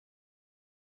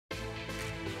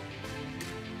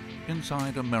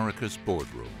Inside America's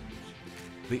Boardrooms,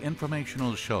 the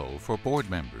informational show for board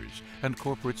members and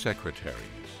corporate secretaries.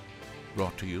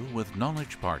 Brought to you with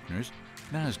knowledge partners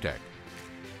Nasdaq,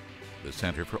 the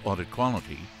Center for Audit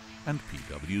Quality, and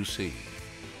PwC.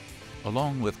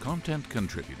 Along with content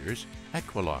contributors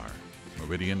Equilar,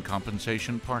 Meridian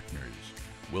Compensation Partners,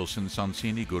 Wilson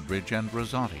Sonsini Goodrich and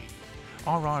Rosati,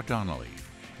 R.R. Donnelly,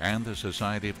 and the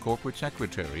Society of Corporate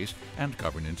Secretaries and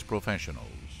Governance Professionals.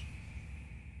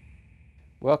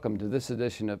 Welcome to this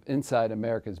edition of Inside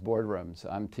America's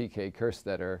Boardrooms. I'm TK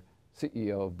Kerstetter,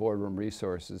 CEO of Boardroom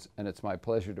Resources, and it's my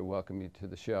pleasure to welcome you to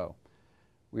the show.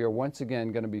 We are once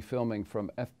again going to be filming from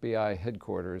FBI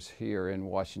headquarters here in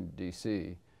Washington,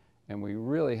 D.C., and we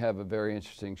really have a very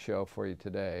interesting show for you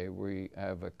today. We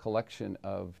have a collection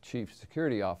of chief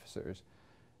security officers.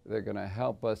 They're going to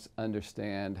help us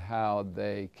understand how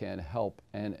they can help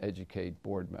and educate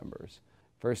board members.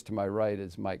 First to my right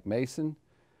is Mike Mason,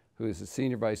 who is the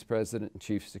Senior Vice President and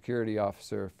Chief Security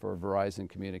Officer for Verizon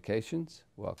Communications.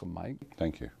 Welcome, Mike.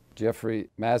 Thank you. Jeffrey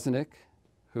Mazanec,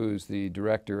 who's the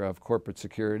Director of Corporate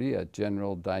Security at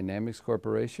General Dynamics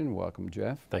Corporation. Welcome,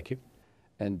 Jeff. Thank you.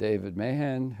 And David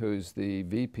Mahon, who's the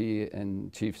VP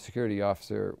and Chief Security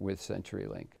Officer with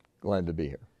CenturyLink. Glad to be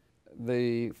here.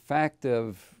 The fact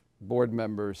of board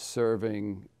members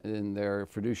serving in their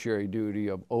fiduciary duty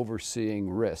of overseeing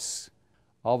risks,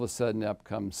 all of a sudden up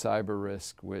comes cyber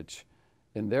risk, which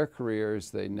in their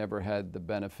careers they never had the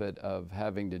benefit of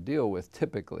having to deal with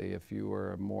typically if you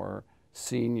were a more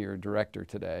senior director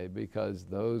today, because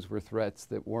those were threats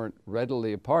that weren't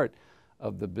readily a part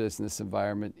of the business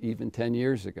environment even 10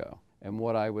 years ago. And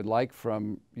what I would like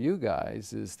from you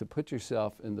guys is to put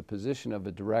yourself in the position of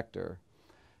a director,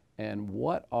 and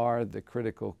what are the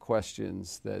critical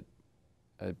questions that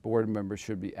a board member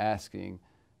should be asking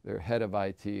their head of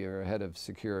IT or head of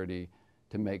security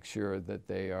to make sure that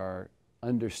they are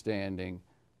understanding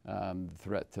the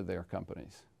threat to their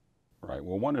companies? Right.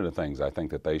 Well, one of the things I think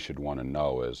that they should want to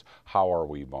know is how are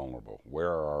we vulnerable?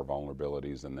 Where are our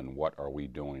vulnerabilities, and then what are we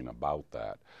doing about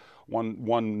that?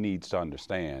 One needs to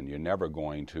understand you're never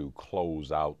going to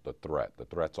close out the threat. The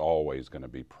threat's always going to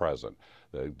be present.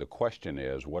 The question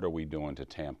is, what are we doing to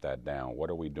tamp that down? What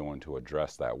are we doing to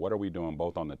address that? What are we doing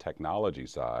both on the technology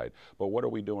side, but what are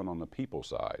we doing on the people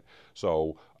side?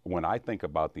 So when I think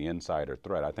about the insider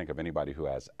threat, I think of anybody who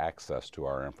has access to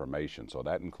our information. So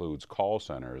that includes call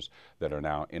centers that are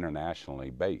now internationally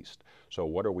based. So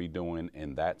what are we doing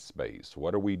in that space?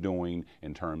 What are we doing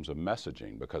in terms of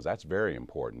messaging? Because that's very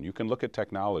important. You can look at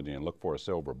technology and look for a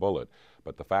silver bullet,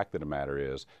 but the fact of the matter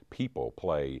is people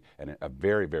play a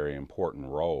very, very important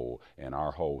role in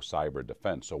our whole cyber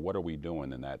defense. So what are we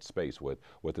doing in that space with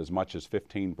as much as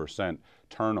 15%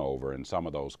 turnover in some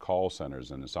of those call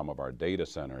centers and in some of our data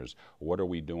centers? What are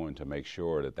we doing to make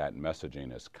sure that that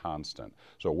messaging is constant?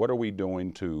 So what are we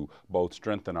doing to both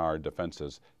strengthen our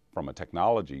defenses from a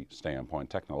technological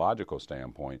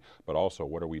standpoint, but also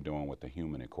what are we doing with the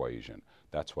human equation?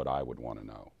 That's what I would want to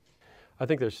know. I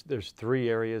think there's three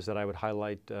areas that I would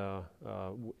highlight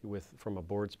from a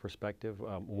board's perspective.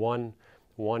 One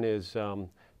is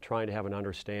trying to have an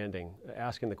understanding,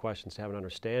 asking the questions to have an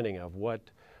understanding of what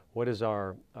is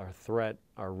our threat,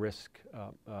 our risk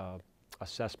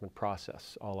assessment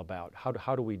process all about.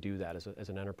 How do we do that as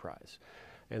an enterprise?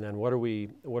 And then what are we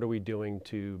doing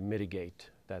to mitigate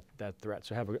that threat?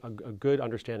 So have a good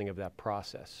understanding of that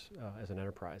process as an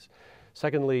enterprise.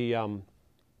 Secondly,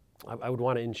 I would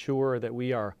want to ensure that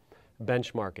we are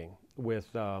benchmarking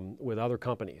with other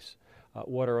companies.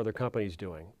 What are other companies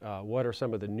doing? What are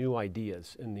some of the new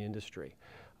ideas in the industry?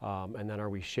 And then are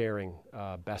we sharing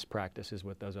best practices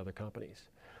with those other companies?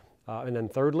 And then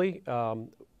thirdly,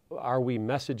 are we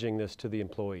messaging this to the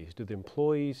employees? Do the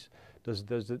employees, does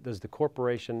the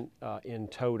corporation in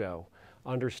toto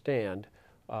understand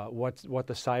what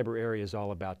the cyber area is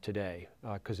all about today?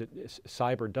 Because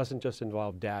cyber doesn't just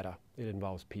involve data, it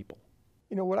involves people.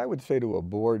 You know, what I would say to a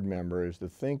board member is to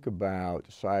think about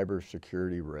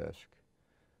cybersecurity risk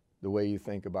the way you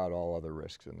think about all other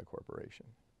risks in the corporation.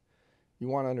 You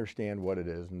want to understand what it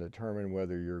is and determine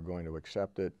whether you're going to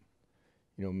accept it,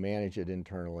 manage it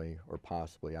internally, or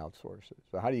possibly outsource it.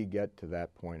 So how do you get to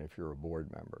that point if you're a board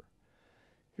member?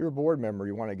 If you're a board member,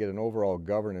 you want to get an overall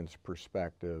governance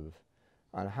perspective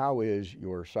on how is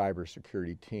your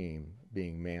cybersecurity team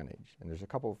being managed. And there's a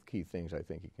couple of key things I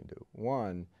think you can do.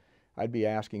 One, I'd be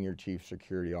asking your chief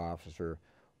security officer,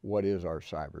 what is our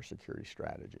cybersecurity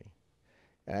strategy?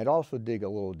 And I'd also dig a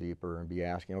little deeper and be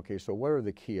asking, okay, so what are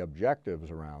the key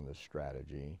objectives around this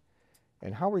strategy?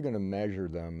 And how are we going to measure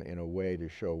them in a way to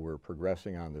show we're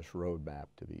progressing on this roadmap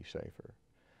to be safer?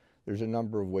 There's a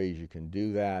number of ways you can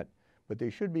do that. but they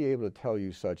should be able to tell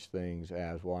you such things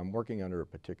as, well, I'm working under a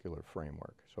particular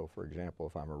framework. So for example,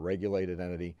 if I'm a regulated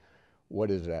entity,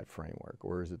 what is that framework?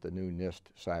 Or is it the new NIST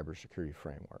cybersecurity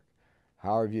framework?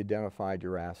 How have you identified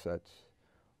your assets?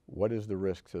 What is the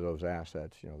risk to those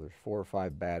assets? You know, there's 4 or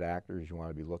 5 bad actors you want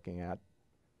to be looking at: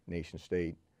 nation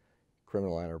state,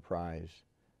 criminal enterprise,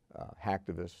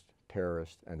 hacktivist,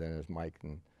 terrorist, and then, as Mike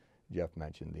and Jeff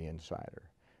mentioned, the insider.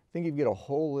 I think if you get a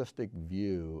holistic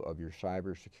view of your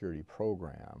cybersecurity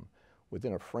program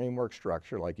within a framework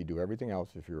structure, like you do everything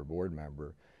else if you're a board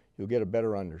member, you'll get a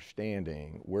better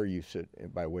understanding where you sit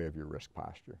by way of your risk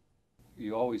posture.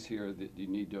 You always hear that you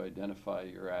need to identify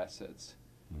your assets.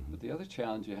 But the other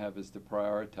challenge you have is to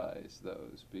prioritize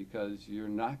those, because you're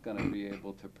not going to be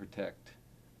able to protect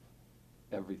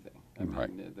everything. I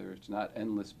mean, there's not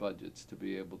endless budgets to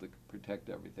be able to protect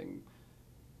everything.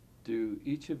 Do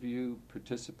each of you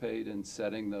participate in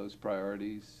setting those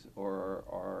priorities, or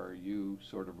are you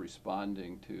sort of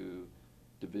responding to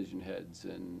division heads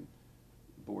and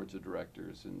boards of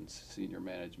directors and senior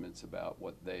managements about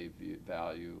what they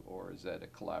value, or is that a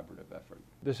collaborative effort?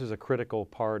 This is a critical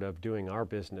part of doing our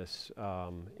business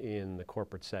in the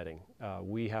corporate setting.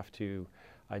 We have to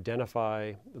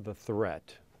identify the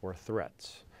threat or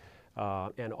threats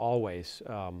and always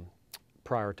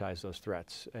prioritize those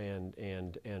threats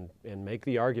and make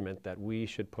the argument that we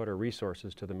should put our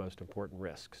resources to the most important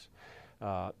risks.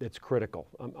 It's critical.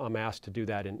 I'm asked to do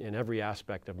that in every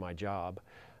aspect of my job.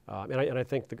 And I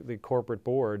think the corporate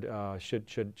board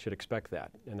should expect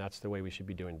that, and that's the way we should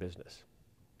be doing business.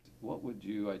 What would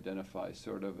you identify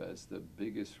sort of as the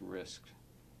biggest risk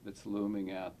that's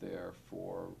looming out there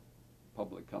for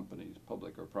public companies,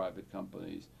 public or private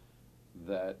companies,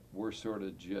 that we're sort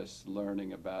of just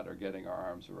learning about or getting our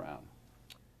arms around?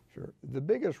 Sure. The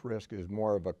biggest risk is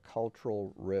more of a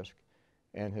cultural risk,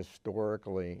 and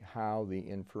historically how the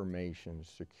information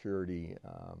security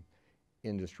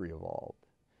industry evolved.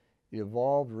 It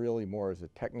evolved really more as a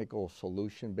technical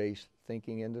solution-based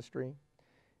thinking industry.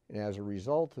 And as a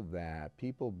result of that,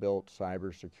 people built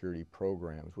cybersecurity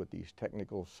programs with these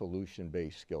technical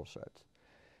solution-based skill sets.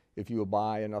 If you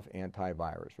buy enough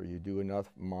antivirus or you do enough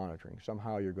monitoring,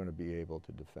 somehow you're going to be able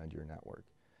to defend your network.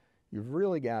 You've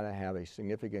really got to have a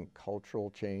significant cultural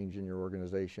change in your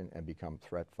organization and become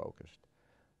threat-focused.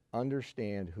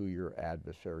 Understand who your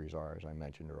adversaries are, as I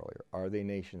mentioned earlier. Are they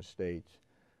nation states?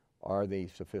 Are they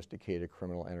sophisticated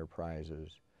criminal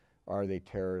enterprises? Are they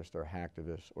terrorists or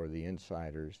hacktivists or the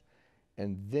insiders?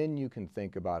 And then you can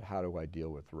think about, how do I deal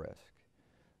with risk?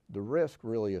 The risk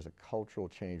really is a cultural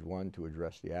change, one, to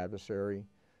address the adversary.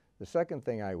 The second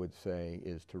thing I would say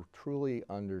is to truly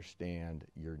understand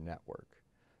your network.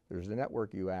 There's the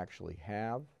network you actually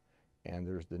have, and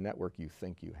there's the network you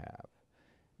think you have.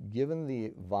 Given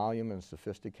the volume and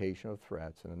sophistication of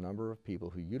threats and the number of people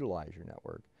who utilize your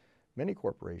network, many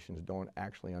corporations don't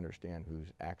actually understand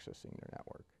who's accessing their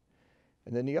network.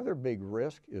 And then the other big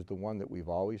risk is the one that we've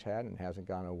always had and hasn't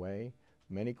gone away.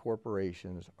 Many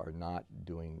corporations are not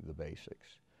doing the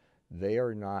basics. They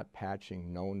are not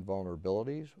patching known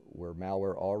vulnerabilities where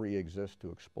malware already exists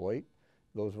to exploit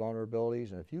those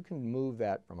vulnerabilities. And if you can move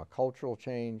that from a cultural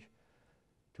change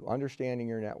to understanding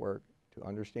your network, to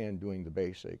understand doing the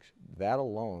basics, that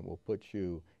alone will put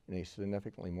you in a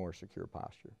significantly more secure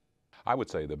posture. I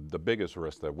would say the biggest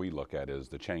risk that we look at is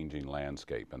the changing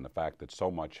landscape, and the fact that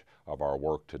so much of our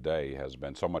work today has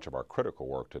been, so much of our critical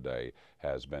work today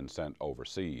has been sent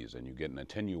overseas, and you get an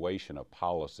attenuation of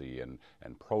policy and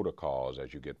protocols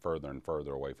as you get further and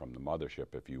further away from the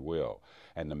mothership, if you will.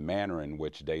 And the manner in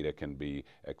which data can be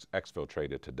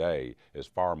exfiltrated today is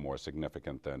far more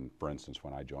significant than, for instance,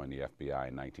 when I joined the FBI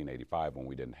in 1985, when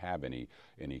we didn't have any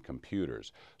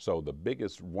computers. So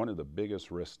one of the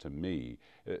biggest risks to me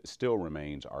still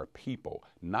remains our people,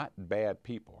 not bad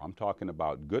people. I'm talking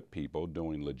about good people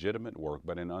doing legitimate work,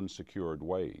 but in unsecured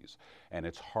ways. And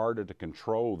it's harder to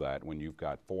control that when you've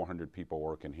got 400 people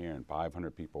working here and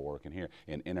 500 people working here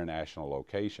in international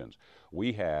locations.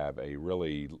 We have a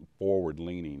really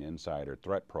forward-leaning insider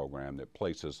threat program that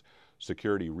places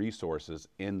security resources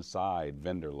inside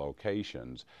vendor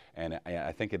locations. And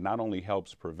I think it not only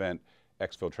helps prevent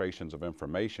exfiltrations of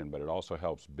information, but it also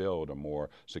helps build a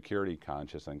more security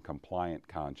conscious and compliant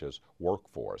conscious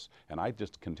workforce. And I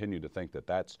just continue to think that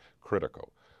that's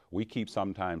critical. We keep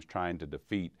sometimes trying to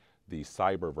defeat the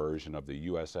cyber version of the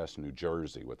USS New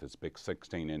Jersey with its big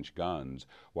 16-inch guns,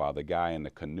 while the guy in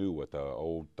the canoe with the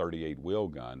old 38 wheel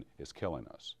gun is killing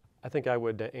us. I think I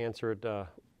would answer it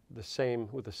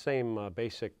with the same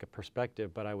basic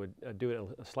perspective, but I would do it in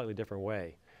a slightly different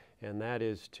way. And that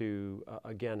is to,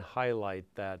 again, highlight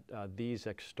that these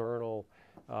external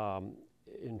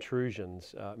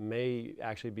intrusions may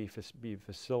actually be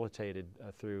facilitated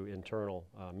through internal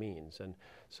means. And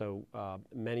so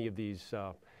many of these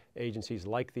agencies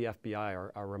like the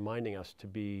FBI are reminding us to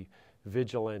be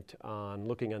vigilant on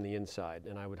looking on the inside.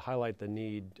 And I would highlight the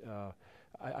need,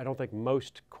 I don't think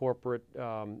most corporate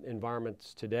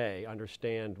environments today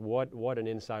understand what an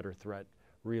insider threat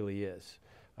really is.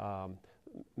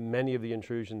 Many of the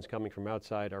intrusions coming from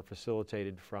outside are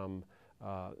facilitated from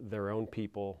their own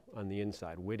people on the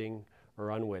inside, witting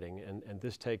or unwitting. And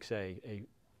this takes a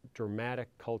dramatic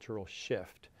cultural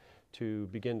shift to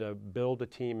begin to build a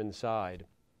team inside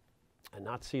and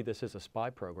not see this as a spy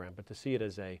program, but to see it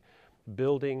as a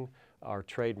building our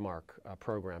trademark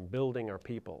program, building our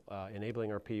people,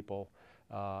 enabling our people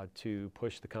to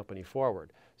push the company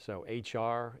forward. So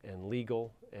HR and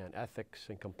legal and ethics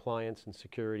and compliance and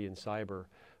security and cyber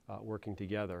working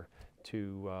together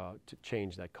to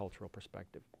change that cultural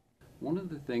perspective. One of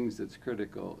the things that's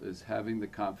critical is having the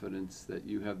confidence that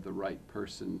you have the right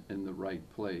person in the right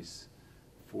place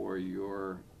for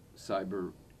your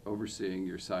cyber, overseeing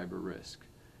your cyber risk.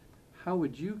 How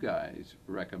would you guys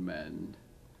recommend,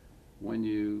 when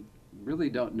you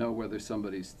really don't know whether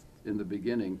somebody's in the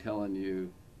beginning telling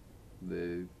you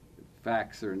the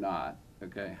facts or not,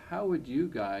 okay, how would you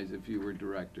guys, if you were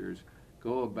directors,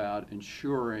 go about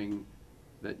ensuring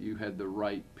that you had the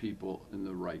right people in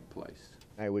the right place?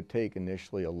 I would take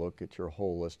initially a look at your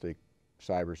holistic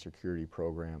cybersecurity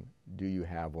program. Do you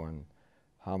have one?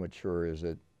 How mature is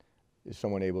it? Is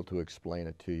someone able to explain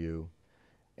it to you?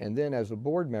 And then as a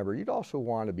board member, you'd also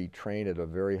want to be trained at a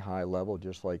very high level,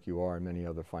 just like you are in many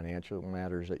other financial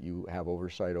matters that you have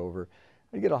oversight over.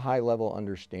 You get a high level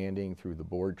understanding through the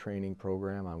board training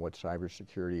program on what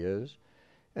cybersecurity is.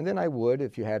 And then I would,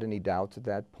 if you had any doubts at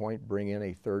that point, bring in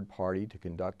a third party to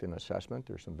conduct an assessment.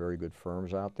 There's some very good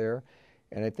firms out there.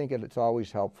 And I think it's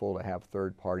always helpful to have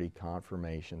third party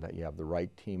confirmation that you have the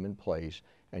right team in place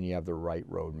and you have the right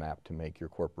roadmap to make your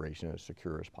corporation as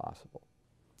secure as possible.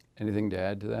 Anything to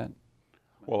add to that?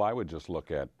 Well, I would just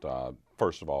look at,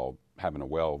 first of all, having a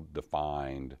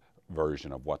well-defined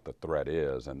version of what the threat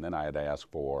is, and then I'd ask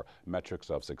for metrics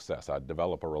of success. I'd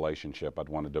develop a relationship. I'd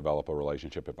want to develop a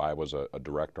relationship. If I was a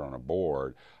director on a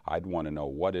board, I'd want to know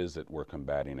what is it we're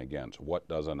combating against? What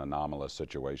does an anomalous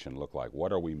situation look like?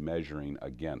 What are we measuring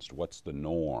against? What's the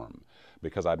norm?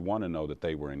 Because I'd want to know that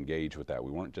they were engaged with that.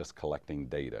 We weren't just collecting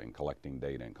data and collecting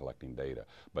data and collecting data,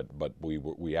 but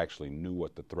we actually knew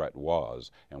what the threat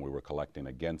was and we were collecting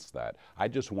against that. I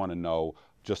just want to know,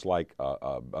 just like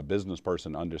a business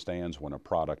person understands when a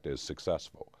product is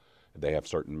successful. They have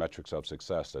certain metrics of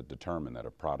success that determine that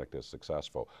a product is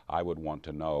successful. I would want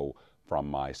to know from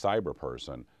my cyber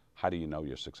person, how do you know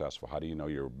you're successful? How do you know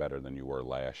you're better than you were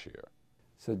last year?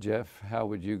 So Jeff, how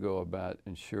would you go about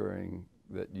ensuring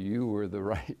that you were the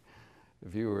right,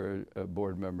 if you were a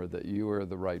board member, that you were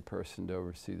the right person to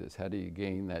oversee this? How do you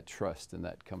gain that trust and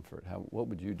that comfort? What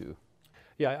would you do?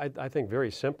 Yeah, I think very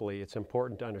simply, it's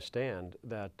important to understand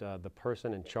that the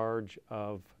person in charge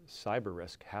of cyber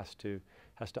risk has to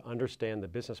understand the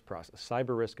business process.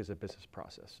 Cyber risk is a business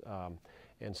process.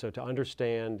 And so to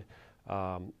understand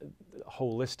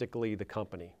holistically the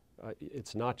company,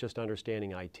 it's not just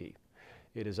understanding IT.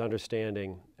 It is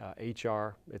understanding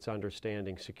HR, it's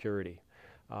understanding security,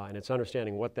 and it's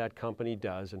understanding what that company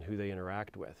does and who they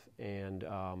interact with. And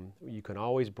you can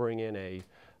always bring in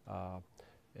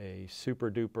a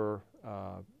super duper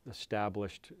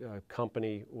established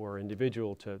company or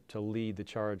individual to lead the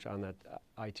charge on that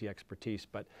IT expertise.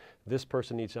 But this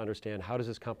person needs to understand, how does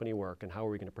this company work and how are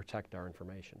we going to protect our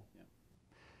information? Yeah.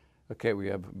 Okay, we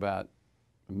have about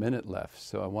a minute left,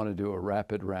 so I want to do a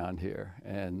rapid round here.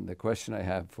 And the question I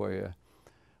have for you,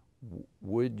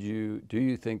 do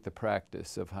you think the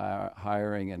practice of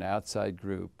hiring an outside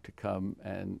group to come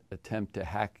and attempt to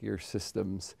hack your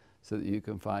systems so that you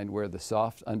can find where the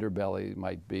soft underbelly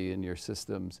might be in your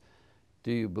systems,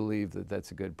 do you believe that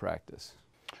that's a good practice?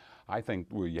 I think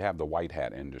you have the white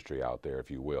hat industry out there,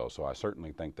 if you will, so I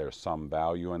certainly think there's some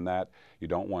value in that. You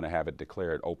don't want to have it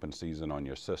declared open season on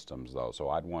your systems, though, so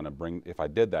I'd want to bring, if I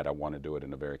did that, I want to do it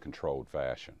in a very controlled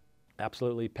fashion.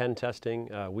 Absolutely. Pen testing,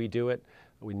 we do it.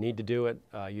 We need to do it.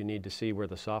 You need to see where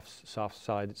the soft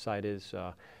side is.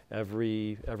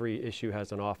 Every issue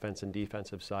has an offense and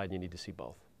defensive side, and you need to see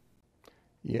both.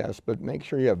 Yes, but make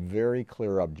sure you have very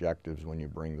clear objectives when you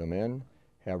bring them in.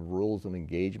 Have rules of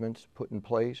engagements put in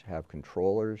place, have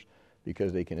controllers,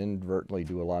 because they can inadvertently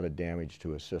do a lot of damage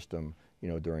to a system,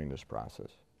 during this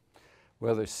process.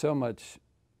 Well, there's so much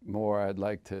more I'd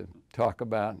like to talk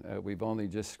about. We've only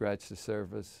just scratched the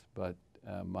surface, but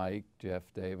Mike, Jeff,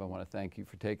 Dave, I want to thank you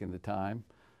for taking the time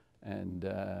And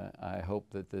I hope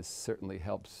that this certainly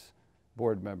helps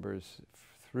board members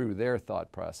through their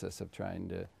thought process of trying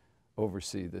to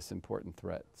oversee this important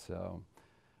threat. So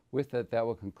with that, that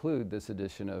will conclude this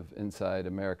edition of Inside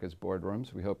America's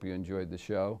Boardrooms. We hope you enjoyed the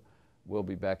show. We'll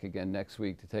be back again next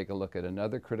week to take a look at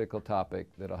another critical topic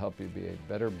that'll help you be a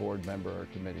better board member or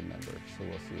committee member. So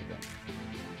we'll see you then.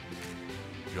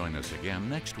 Join us again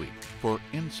next week for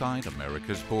Inside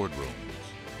America's Boardrooms.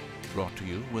 Brought to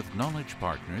you with Knowledge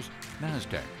Partners,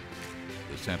 NASDAQ,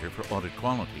 the Center for Audit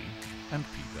Quality, and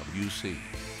PwC.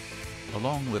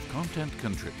 Along with content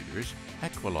contributors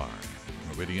Equilar,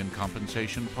 Meridian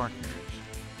Compensation Partners,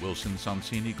 Wilson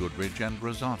Sonsini Goodrich and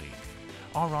Rosati,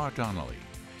 R.R. Donnelly,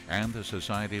 and the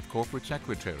Society of Corporate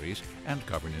Secretaries and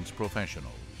Governance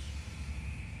Professionals.